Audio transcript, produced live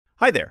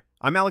Hi there,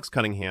 I'm Alex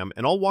Cunningham,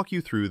 and I'll walk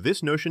you through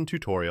this Notion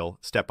tutorial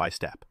step by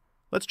step.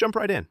 Let's jump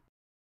right in.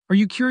 Are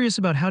you curious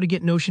about how to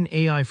get Notion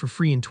AI for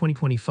free in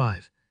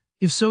 2025?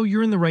 If so,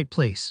 you're in the right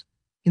place.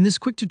 In this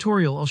quick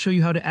tutorial, I'll show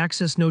you how to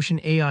access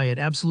Notion AI at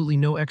absolutely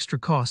no extra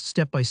cost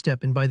step by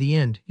step, and by the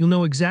end, you'll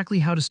know exactly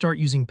how to start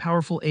using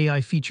powerful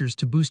AI features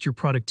to boost your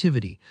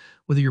productivity,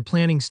 whether you're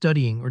planning,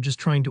 studying, or just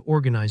trying to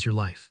organize your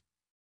life.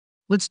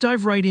 Let's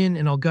dive right in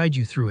and I'll guide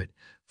you through it.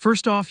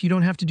 First off, you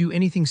don't have to do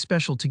anything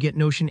special to get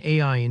Notion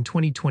AI in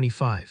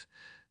 2025.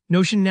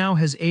 Notion now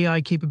has AI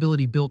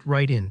capability built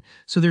right in,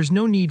 so there's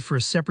no need for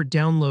a separate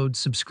download,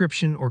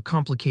 subscription, or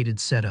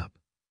complicated setup.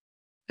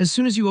 As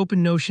soon as you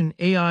open Notion,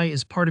 AI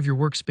is part of your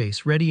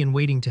workspace, ready and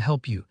waiting to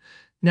help you.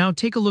 Now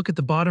take a look at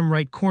the bottom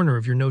right corner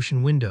of your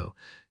Notion window.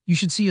 You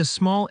should see a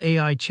small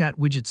AI chat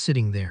widget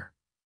sitting there.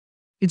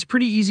 It's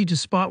pretty easy to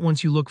spot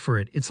once you look for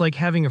it. It's like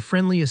having a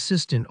friendly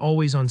assistant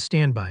always on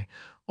standby.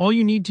 All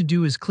you need to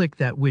do is click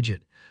that widget.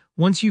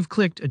 Once you've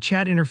clicked, a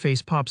chat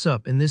interface pops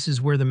up, and this is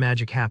where the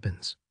magic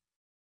happens.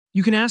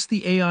 You can ask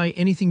the AI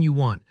anything you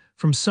want,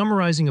 from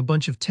summarizing a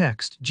bunch of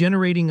text,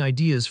 generating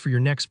ideas for your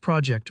next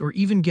project, or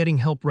even getting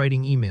help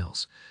writing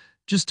emails.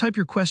 Just type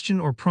your question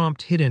or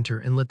prompt, hit enter,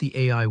 and let the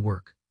AI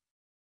work.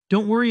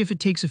 Don't worry if it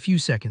takes a few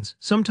seconds.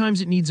 Sometimes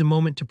it needs a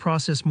moment to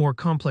process more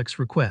complex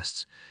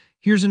requests.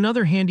 Here's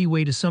another handy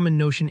way to summon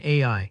Notion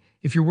AI.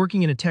 If you're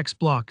working in a text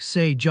block,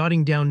 say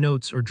jotting down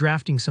notes or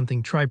drafting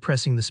something, try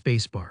pressing the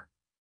spacebar.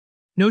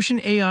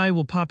 Notion AI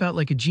will pop out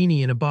like a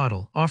genie in a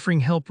bottle, offering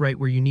help right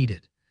where you need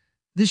it.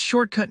 This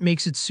shortcut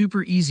makes it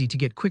super easy to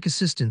get quick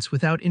assistance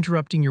without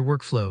interrupting your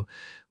workflow,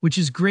 which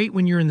is great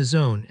when you're in the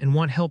zone and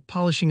want help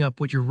polishing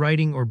up what you're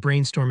writing or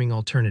brainstorming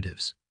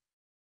alternatives.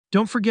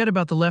 Don't forget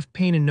about the left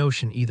pane in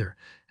Notion either.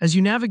 As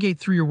you navigate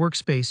through your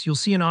workspace, you'll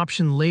see an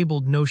option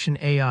labeled Notion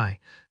AI.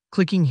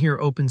 Clicking here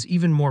opens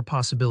even more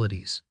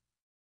possibilities.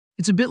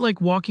 It's a bit like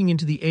walking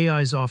into the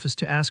AI's office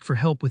to ask for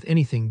help with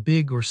anything,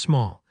 big or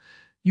small.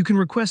 You can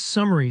request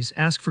summaries,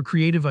 ask for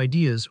creative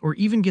ideas, or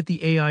even get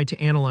the AI to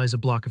analyze a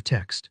block of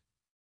text.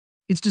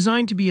 It's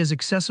designed to be as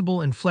accessible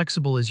and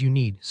flexible as you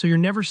need, so you're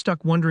never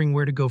stuck wondering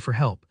where to go for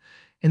help.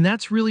 And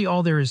that's really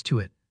all there is to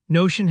it.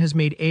 Notion has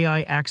made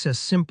AI access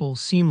simple,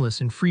 seamless,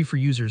 and free for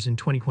users in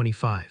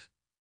 2025.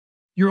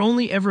 You're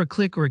only ever a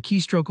click or a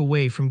keystroke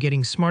away from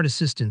getting smart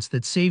assistance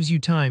that saves you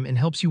time and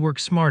helps you work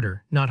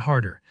smarter, not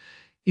harder.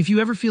 If you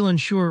ever feel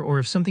unsure or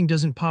if something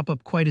doesn't pop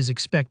up quite as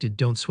expected,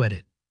 don't sweat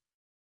it.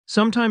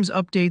 Sometimes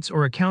updates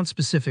or account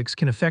specifics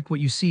can affect what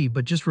you see,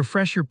 but just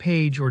refresh your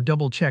page or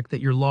double-check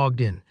that you're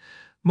logged in.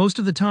 Most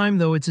of the time,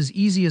 though, it's as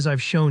easy as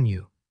I've shown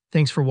you.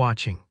 Thanks for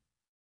watching.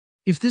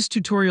 If this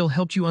tutorial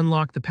helped you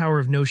unlock the power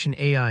of Notion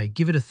AI,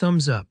 give it a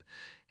thumbs up.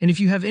 And if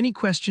you have any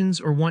questions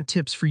or want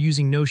tips for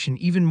using Notion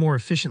even more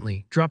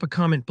efficiently, drop a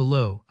comment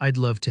below. I'd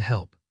love to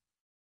help.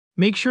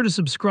 Make sure to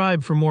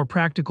subscribe for more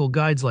practical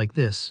guides like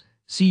this.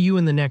 See you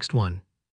in the next one.